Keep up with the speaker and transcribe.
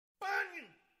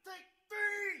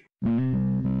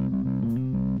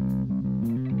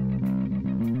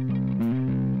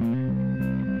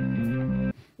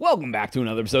Welcome back to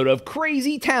another episode of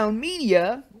Crazy Town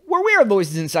Media, where we are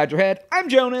voices inside your head. I'm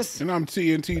Jonas. And I'm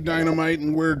TNT Dinomight,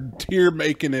 and we're tier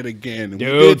making it again. Dude.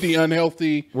 We did the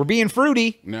unhealthy. We're being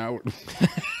fruity. Now,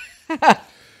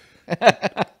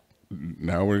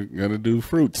 now we're gonna do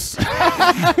fruits.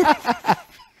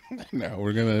 Now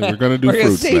we're gonna do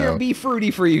fruits sit here now. and be fruity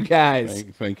for you guys.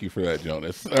 Thank you for that,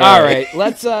 Jonas. All right,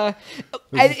 let's.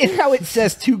 And how it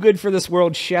says, "Too good for this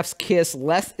world." Chef's kiss.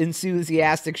 Less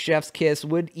enthusiastic chef's kiss.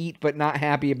 Would eat but not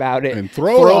happy about it. And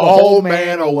throw the whole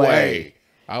man away.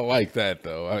 I like that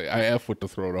though. I F with the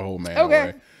throw the whole man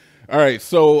away. All right,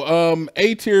 so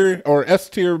A tier or S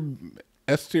tier,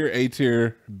 A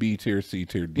tier, B tier, C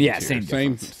tier, D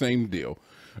tier. Same deal.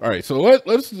 All right, so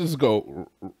let's just go.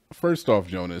 First off,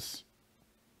 Jonas.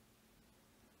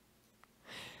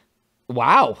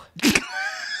 Wow.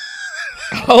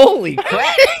 Holy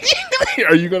crap.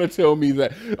 Are you going to tell me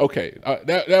that? Okay,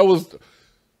 that was...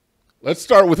 Let's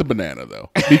start with a banana, though.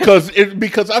 Because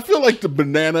I feel like the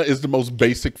banana is the most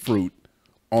basic fruit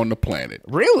on the planet.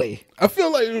 Really? I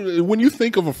feel like when you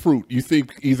think of a fruit, you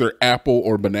think either apple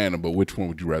or banana, but which one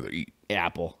would you rather eat?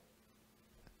 Apple.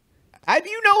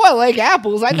 You know I like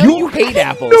apples. I know you hate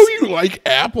apples. I know you like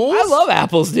apples. I love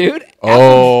apples, dude.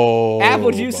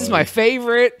 Apple juice is my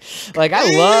favorite. Like I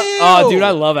love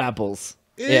apples.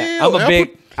 Ew. Yeah, I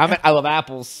love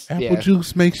apples. Apple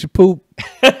juice makes you poop.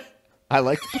 I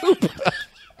like to poop.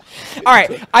 All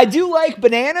right, I do like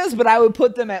bananas, but I would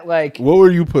put them at like. What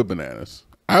would you put bananas?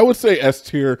 I would say S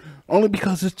tier only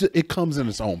because it comes in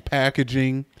its own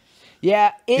packaging.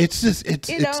 Yeah, it's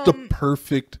the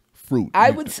perfect fruit. I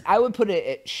would put it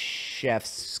at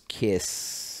Chef's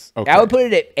Kiss. Okay. I would put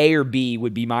it at A or B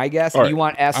would be my guess. Right. You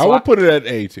want S? I would put it at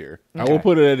A tier. Okay. I will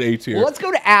put it at A tier. Well, let's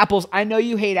go to apples. I know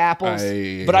you hate apples,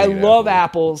 but I love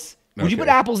apples. Would you put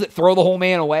apples that throw the whole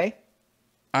man away?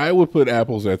 I would put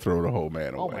apples that throw the whole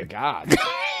man away. Oh my god!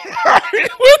 I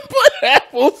would put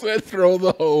apples that throw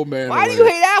the whole man away. Why do you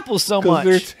hate apples so much?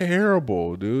 Because they're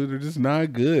terrible, dude. They're just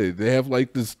not good. They have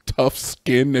like this tough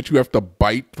skin that you have to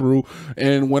bite through.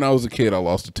 And when I was a kid, I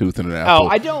lost a tooth in an apple. Oh,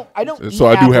 I don't. So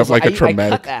I do have like a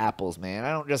traumatic. I cut the apples, man.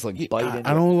 I don't just like bite into.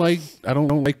 I don't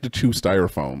like to chew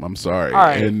styrofoam. I'm sorry. All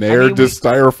right. And they're just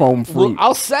styrofoam fruit. Well,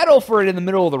 I'll settle for it in the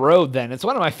middle of the road. Then it's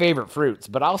one of my favorite fruits,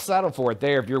 but I'll settle for it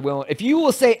there if you're willing. If you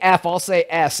will say F, I'll say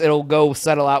S. It'll go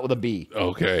settle out with a B.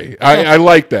 Okay, I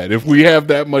like that. If we have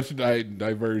that much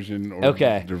diversion. Or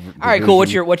okay. All right, cool.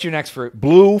 What's your next fruit?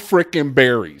 Blue frickin'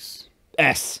 berries.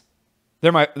 S.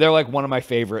 They're like one of my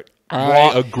favorite.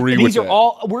 I agree with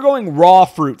that. We're going raw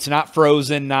fruits, not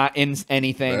frozen, not in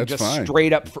anything. That's just fine.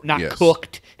 Straight up, not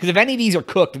cooked. Because if any of these are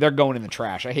cooked, they're going in the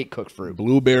trash. I hate cooked fruit.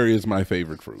 Blueberry is my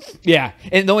favorite fruit. Yeah,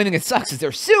 and the only thing that sucks is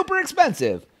they're super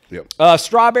expensive. Yep.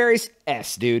 Strawberries,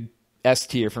 S, dude. S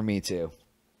tier for me too.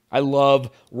 I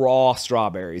love raw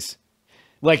strawberries.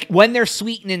 Like when they're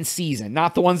sweet and in season,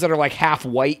 not the ones that are like half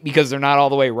white because they're not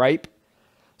all the way ripe.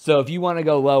 So if you want to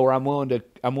go lower, I'm willing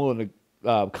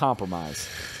to compromise.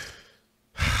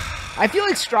 I feel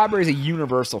like strawberry is a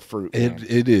universal fruit.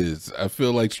 It is. I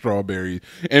feel like strawberries,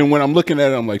 and when I'm looking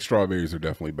at it, I'm like strawberries are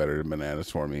definitely better than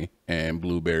bananas for me, and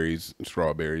blueberries,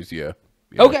 strawberries, yeah.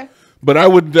 Okay. But I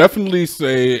would definitely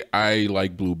say I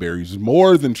like blueberries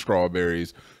more than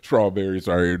strawberries. Strawberries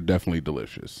are definitely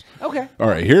delicious. Okay. All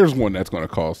right, here's one that's going to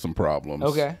cause some problems.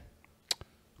 Okay.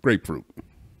 Grapefruit.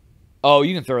 Oh,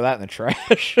 you can throw that in the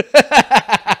trash.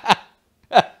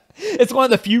 It's one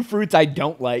of the few fruits I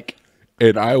don't like.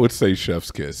 And I would say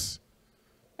Chef's Kiss.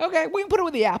 Okay, we can put it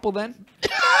with the apple then.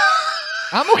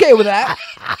 I'm okay with that.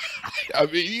 I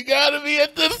mean, you got to be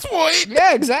at this point.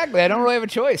 Yeah, exactly. I don't really have a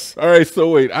choice. All right,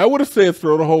 so wait. I would have said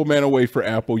throw the whole man away for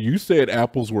apple. You said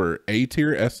apples were A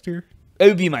tier, S tier? It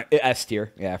would be my S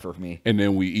tier, yeah, for me. And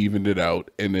then we evened it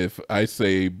out. And if I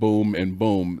say boom and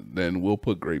boom, then we'll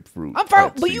put grapefruit. I'm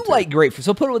fine, but you like grapefruit,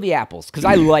 so put it with the apples because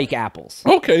I like apples.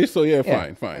 Okay, so yeah,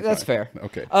 fine. That's fair.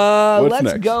 Okay. Let's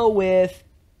next? go with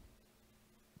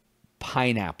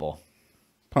pineapple.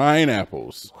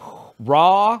 Pineapples.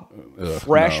 Raw,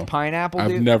 fresh pineapple,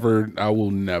 dude? I will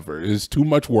never. It's too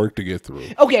much work to get through.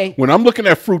 Okay. When I'm looking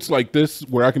at fruits like this,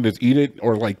 where I can just eat it,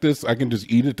 or like this, I can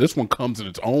just eat it. This one comes in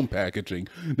its own packaging.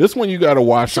 This one you got to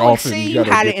wash off. Say you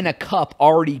had it in a cup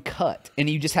already cut, and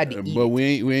you just had to eat. But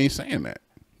we ain't saying that.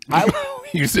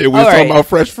 You said we All were talking right. about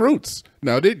fresh fruits.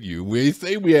 Now, didn't you? We ain't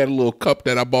say we had a little cup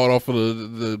that I bought off of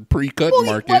the pre-cut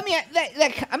market. Well, I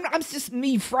mean, I'm just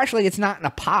me fresh, like it's not in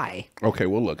a pie. Okay,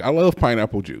 well, look, I love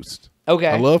pineapple juice. Okay.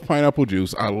 I love pineapple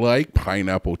juice. I like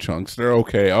pineapple chunks. They're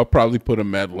okay. I'll probably put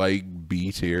them at like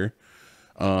B tier.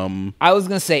 I was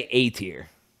gonna say A tier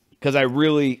because I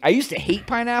used to hate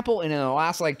pineapple, and in the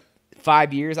last like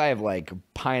 5 years, I have like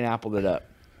pineappled it up.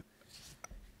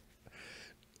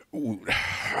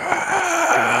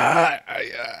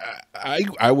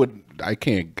 I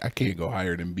can't go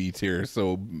higher than B tier.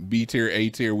 So B tier, A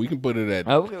tier, we can put it at.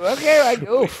 Okay, like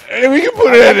oof. We can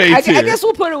put it at A tier. I guess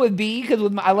we'll put it with B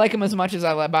because I like them as much as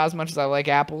I like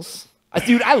apples.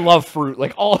 Dude, I love fruit.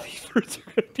 Like all these fruits are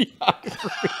gonna be high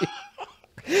for me.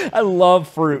 I love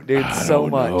fruit, dude, so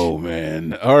much. Oh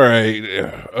man. All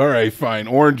right, fine.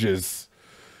 Oranges.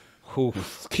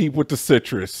 Oof. Keep with the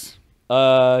citrus.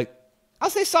 I'll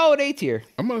say solid A tier.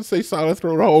 I'm gonna say solid.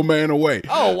 Throw the whole man away.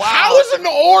 Oh wow! How is an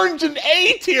orange an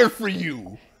A tier for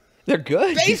you? They're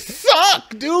good. They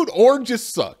suck, dude. Oranges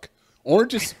suck.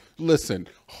 Oranges. Listen,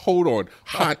 hold on.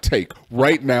 Hot take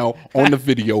right now on the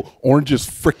video. Oranges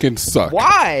freaking suck.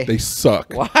 Why? They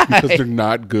suck. Why? Because they're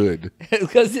not good.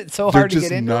 Because it's so hard to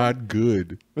get into. They're just not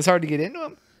good. It's hard to get into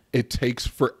them. It takes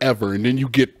forever, and then you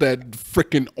get that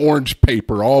freaking orange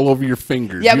paper all over your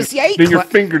fingers. Yeah, but see, I eat then your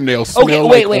fingernails smell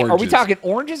like oranges. Are we talking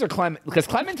oranges or clement? Because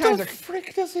clementines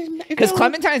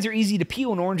clementines are easy to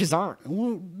peel and oranges aren't.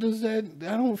 Well, does that?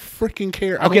 I don't freaking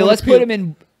care. Okay, let's put them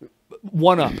in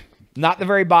one up, not the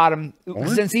very bottom.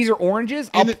 Orange? Since these are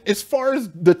oranges, as far as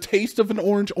the taste of an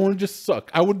orange, oranges suck.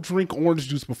 I would drink orange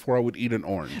juice before I would eat an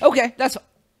orange. Okay, that's.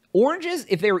 Oranges,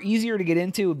 if they were easier to get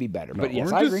into, would be better. But yes,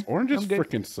 I agree. Oranges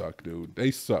freaking suck, dude. They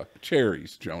suck.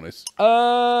 Cherries, Jonas.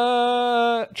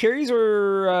 Cherries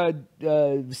are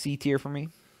C tier for me.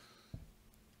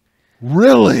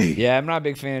 Really? Yeah, I'm not a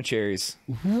big fan of cherries.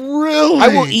 Really? I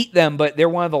will eat them, but they're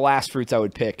one of the last fruits I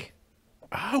would pick.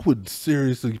 I would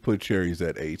seriously put cherries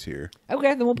at A tier.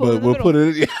 Okay, then we'll put it in the middle. Put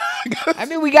it. Yeah, I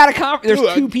mean, we got to There's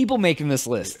two people making this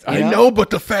list. I know, but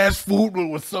the fast food one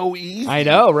was so easy. I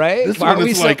know, right? This one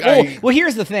is like, well,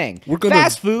 here's the thing.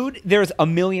 Fast food, there's a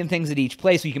million things at each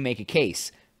place, so you can make a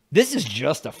case. This is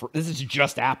just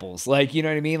apples. Like, you know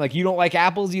what I mean? Like, you don't like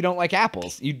apples, you don't like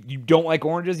apples. You don't like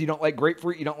oranges, you don't like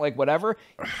grapefruit, you don't like whatever.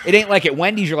 It ain't like at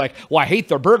Wendy's, you're like, well, I hate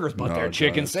their burgers, but their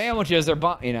chicken sandwiches, I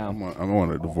want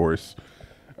a divorce.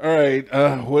 All right,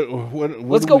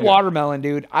 let's go watermelon,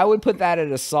 dude. I would put that at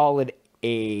a solid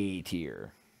A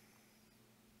tier.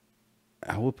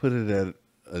 I would put it at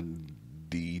a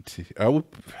D tier. I would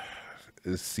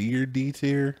a C or D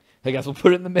tier. I guess we'll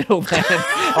put it in the middle, man.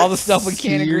 All the stuff we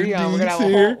can't agree on. We're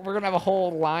gonna have a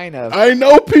whole line of. I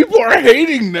know people are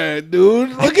hating that,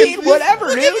 dude.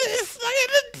 Whatever, dude.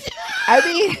 I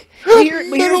mean. Here's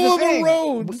the thing.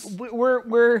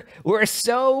 We're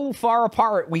so far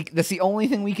apart. That's the only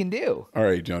thing we can do. All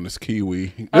right, Jonas,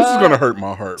 kiwi. This is gonna hurt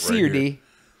my heart. C or D?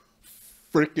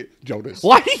 Frick it, Jonas.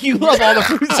 Why do you love all the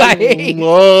fruits I hate?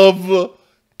 Love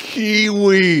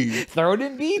kiwi. Throw it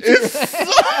in B.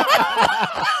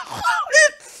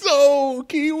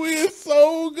 Kiwi is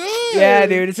so good. Yeah,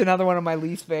 dude, it's another one of my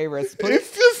least favorites.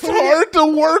 It's just hard to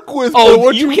work with. Oh,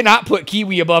 you cannot put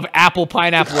kiwi above apple,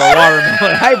 pineapple, or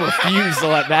watermelon. I refuse to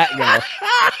let that go.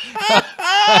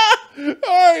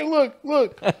 All right,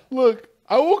 look.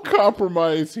 I will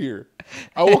compromise here.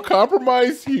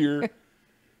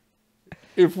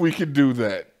 If we can do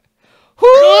that.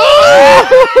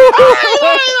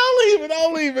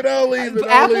 I'll leave it.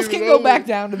 Apples can go back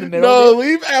down to the middle. No,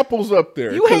 leave apples up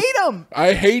there. You hate them.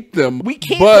 I hate them. We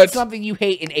can't put something you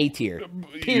hate in A tier.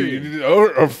 Period.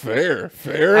 Fair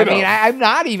enough. I mean, I'm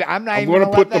not even going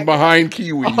to put them behind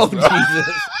kiwis. Oh,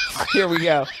 Jesus. Here we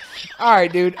go. All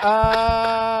right, dude.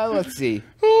 Let's see.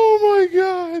 Oh, my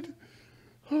God.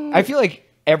 I feel like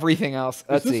everything else.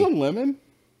 Let's see. Is this a lemon?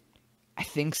 I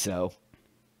think so.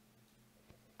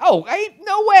 Oh,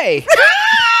 no way.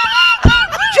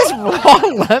 Just raw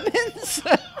lemons?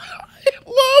 I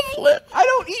love lemon. I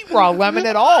don't eat raw lemon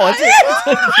at all. It's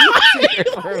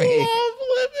for me. I love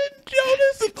lemon,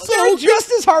 Jonas. It's so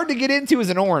just as hard to get into as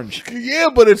an orange. Yeah,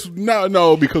 but it's not.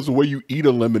 No, because the way you eat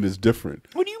a lemon is different.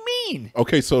 What do you mean?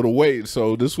 Okay, so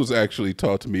this was actually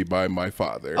taught to me by my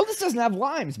father. Oh, this doesn't have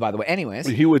limes, by the way. Anyways.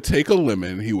 He would take a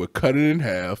lemon, he would cut it in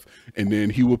half, and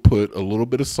then he would put a little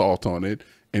bit of salt on it,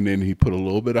 and then he put a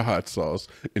little bit of hot sauce,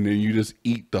 and then you just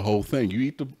eat the whole thing. You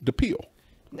eat the peel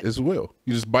as well.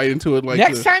 You just bite into it like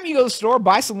next time you go to the store,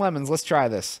 buy some lemons. Let's try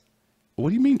this. What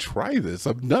do you mean try this?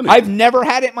 I've done it. I've never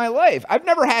had it in my life. I've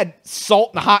never had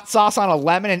salt and hot sauce on a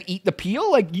lemon and eat the peel.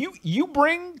 Like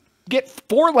get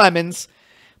 4 lemons,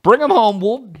 bring them home.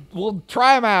 We'll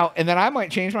try them out, and then I might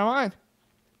change my mind.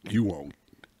 You won't.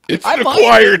 It's an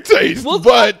acquired taste,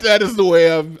 but that is the way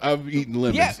I've eaten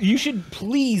lemons. Yeah, you should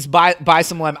please buy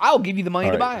some lemon. I'll give you the money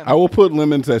to buy them. I will put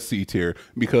lemons at C tier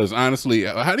because honestly,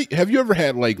 have you ever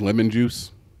had like lemon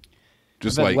juice?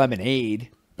 Just like lemonade.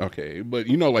 Okay, but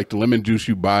like the lemon juice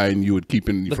you buy and you would keep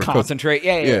in the concentrate.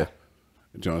 Yeah.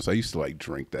 Jonas, I used to like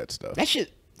drink that stuff. That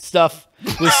stuff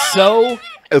was so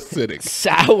acidic,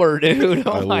 sour, dude.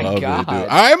 Oh my god, dude.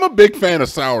 I am a big fan of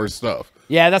sour stuff.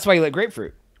 Yeah, that's why you like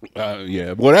grapefruit.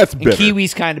 Yeah, well, that's bitter. And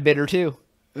kiwi's kind of bitter too.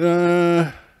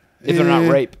 If they're not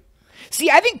ripe. See,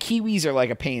 I think kiwis are like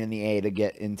a pain in the A to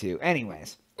get into.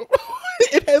 Anyways,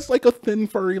 it has like a thin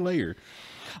furry layer.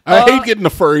 I hate getting a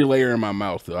furry layer in my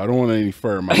mouth, though. I don't want any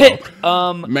fur in my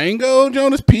mouth. Mango,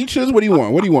 Jonas, peaches. What do you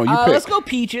want? What do you want? You pick. Let's go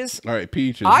peaches. All right,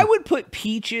 peaches. I would put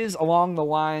peaches along the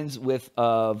lines with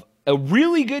a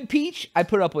really good peach. I'd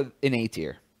put up with an A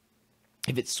tier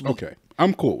if it's sweet. Okay,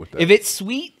 I'm cool with that. If it's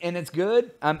sweet and it's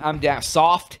good, I'm down.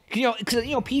 Soft, because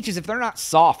peaches, if they're not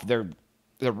soft, they're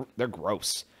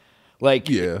gross. Like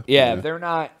if they're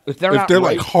not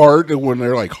like hard, when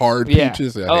they're like hard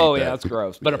peaches, I hate that. That's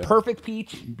gross. But a perfect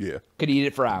peach, could eat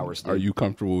it for hours. Dude. Are you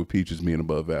comfortable with peaches being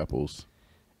above apples?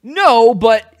 No,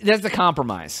 but that's a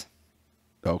compromise.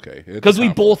 Okay, because we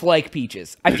both like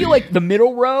peaches. I feel like the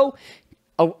middle row,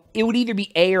 it would either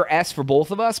be A or S for both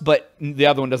of us, but the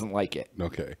other one doesn't like it.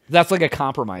 Okay, that's like a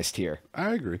compromise tier.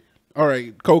 I agree. All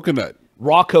right, coconut.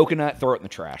 Raw coconut, throw it in the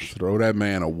trash. Throw that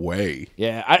man away.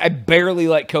 Yeah, I barely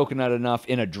like coconut enough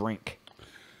in a drink.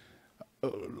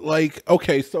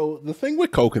 Okay, so the thing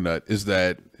with coconut is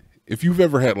that if you've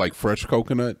ever had like fresh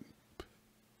coconut,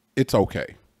 it's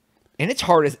okay. And it's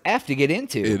hard as F to get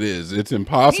into. It is. It's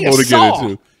impossible to get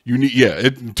into. You need,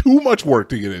 it's too much work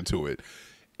to get into it.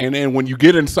 And then when you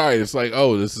get inside, it's like,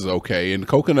 oh, this is okay. And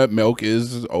coconut milk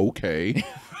is okay.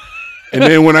 And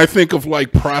then when I think of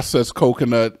like processed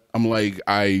coconut, I'm like,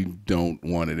 I don't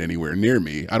want it anywhere near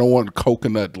me. I don't want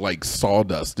coconut like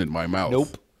sawdust in my mouth.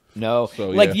 Nope. No.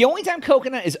 So, the only time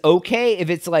coconut is okay if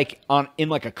it's like in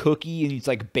like a cookie and it's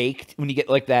like baked when you get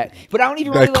like that. But I don't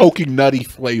even really cokey nutty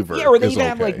flavor. Yeah, or they even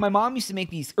have like my mom used to make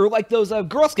these, or like those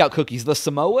Girl Scout cookies, the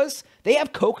Samoas. They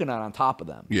have coconut on top of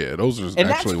them. Yeah, those are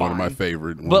actually one of my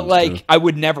favorite ones. But like, I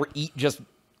would never eat just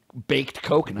baked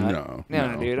coconut.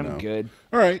 No, dude, I'm good.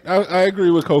 All right, I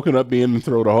agree with coconut being in the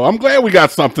throw the hole. I'm glad we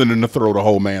got something in the throw the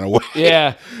whole man away.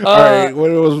 Yeah. All right, what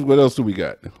else do we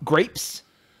got? Grapes.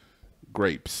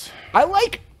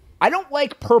 I don't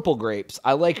like purple grapes.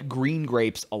 I like green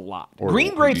grapes a lot.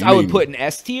 Green grapes I would put in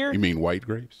S tier. You mean white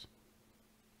grapes?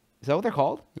 Is that what they're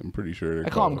called? I'm pretty sure I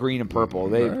call them green and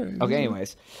purple. Okay,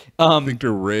 anyways. I think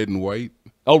they're red and white.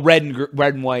 Oh, red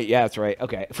and white. Yeah, that's right.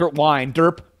 Okay. For wine,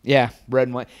 derp. Yeah, red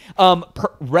and white.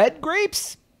 Red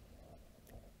grapes,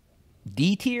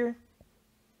 D tier.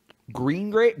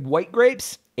 White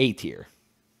grapes, A tier.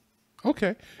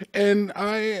 Okay, and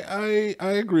I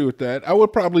agree with that. I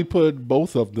would probably put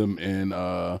both of them in.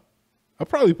 I'll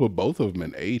probably put both of them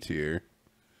in A tier.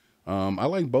 I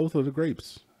like both of the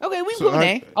grapes. Okay, we can put them in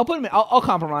A. I'll put them in. I'll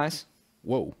compromise.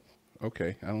 Whoa.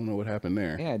 Okay, I don't know what happened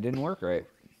there. Yeah, it didn't work right.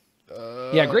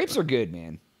 Yeah, grapes are good,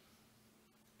 man.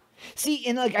 See,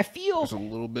 and like I feel there's a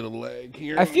little bit of lag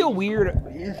here. I feel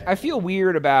weird. I feel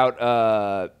weird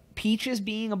about peaches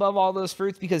being above all those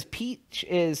fruits because peach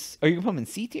is. Are you gonna put them in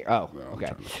C tier? Oh, no,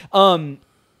 okay.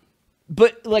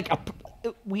 But like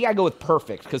we gotta go with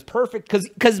perfect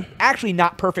because actually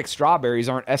not perfect strawberries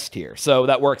aren't S tier, so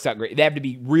that works out great. They have to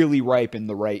be really ripe in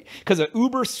the right because an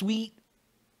uber sweet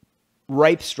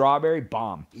ripe strawberry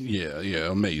bomb. Yeah,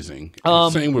 amazing.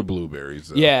 Same with blueberries.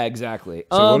 Though. Yeah, exactly.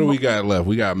 So what do we got left?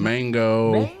 We got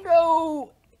mango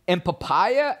and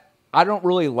papaya. I don't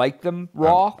really like them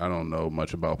raw. I don't know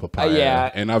much about papaya.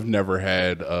 Yeah, and I've never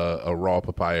had a raw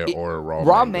papaya or a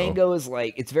raw mango is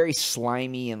like it's very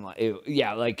slimy and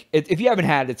like if you haven't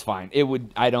had it, it's fine. It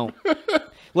would I don't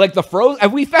like the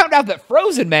frozen. We found out that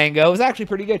frozen mango is actually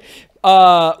pretty good.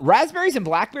 Raspberries and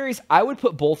blackberries, I would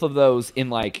put both of those in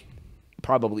like.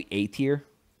 Probably A tier.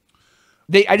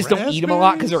 I just don't eat them a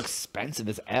lot because they're expensive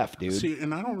as F, dude. See,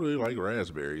 and I don't really like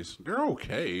raspberries. They're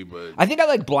okay, but I think I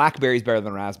like blackberries better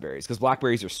than raspberries because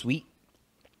blackberries are sweet.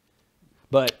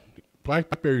 But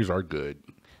blackberries are good.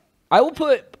 I will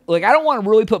put I don't want to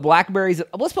really put blackberries.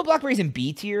 Let's put blackberries in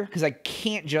B tier because I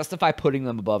can't justify putting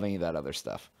them above any of that other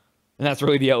stuff. And that's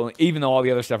really the only. Even though all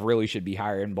the other stuff really should be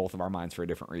higher in both of our minds for a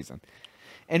different reason.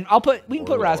 And we can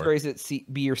put raspberries at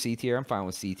B or C tier. I'm fine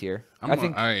with C tier.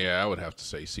 I would have to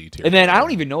say C tier. And then I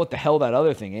don't even know what the hell that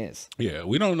other thing is. Yeah,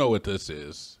 we don't know what this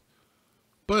is.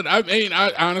 But I mean,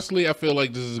 honestly, I feel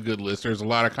like this is a good list. There's a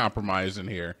lot of compromise in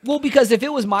here. Well, because if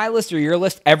it was my list or your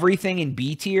list, everything in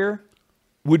B tier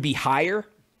would be higher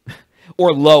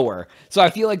or lower. So I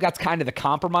feel like that's kind of the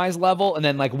compromise level. And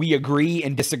then like we agree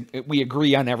and disagree. We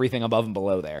agree on everything above and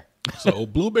below there. So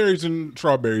blueberries and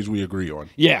strawberries we agree on.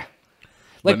 Yeah.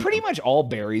 Like pretty much all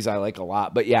berries I like a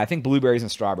lot. But yeah, I think blueberries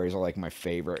and strawberries are like my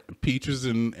favorite. Peaches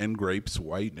and grapes,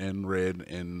 white and red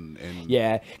and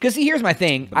yeah. Because see, here's my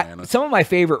thing. Some of my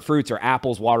favorite fruits are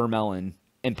apples, watermelon,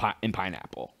 and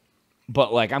pineapple.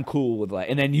 But like I'm cool with like,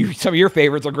 and then some of your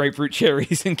favorites are grapefruit,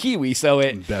 cherries, and kiwi. So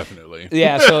it definitely,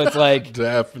 yeah. So it's like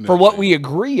definitely for what we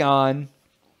agree on,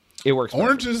 it works.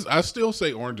 Oranges, I still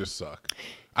say oranges suck.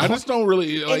 I just don't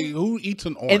really like who eats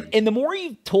an orange. And the more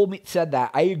you said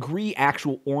that, I agree.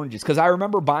 Actual oranges, because I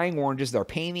remember buying oranges. They're a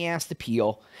pain in the ass to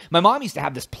peel. My mom used to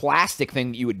have this plastic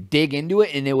thing that you would dig into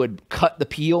it, and it would cut the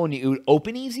peel, and it would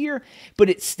open easier. But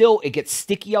it gets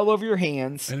sticky all over your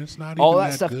hands, and it's not all even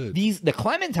that stuff. good. The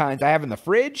clementines I have in the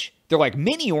fridge, they're like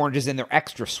mini oranges, and they're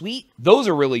extra sweet. Those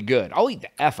are really good. I'll eat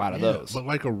the F out of those. But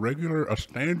like a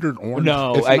standard orange,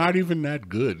 no, it's not even that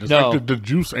good. It's like the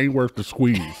juice ain't worth the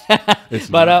squeeze. It's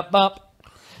but not.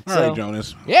 All right,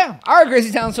 Jonas. Yeah. All right,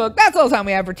 Crazy Town. So that's all the time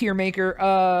we have for Tier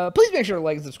Maker. Please make sure to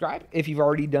like and subscribe if you've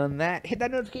already done that. Hit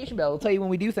that notification bell. It'll tell you when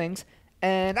we do things.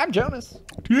 And I'm Jonas.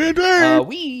 TNT.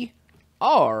 We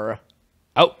are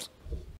out.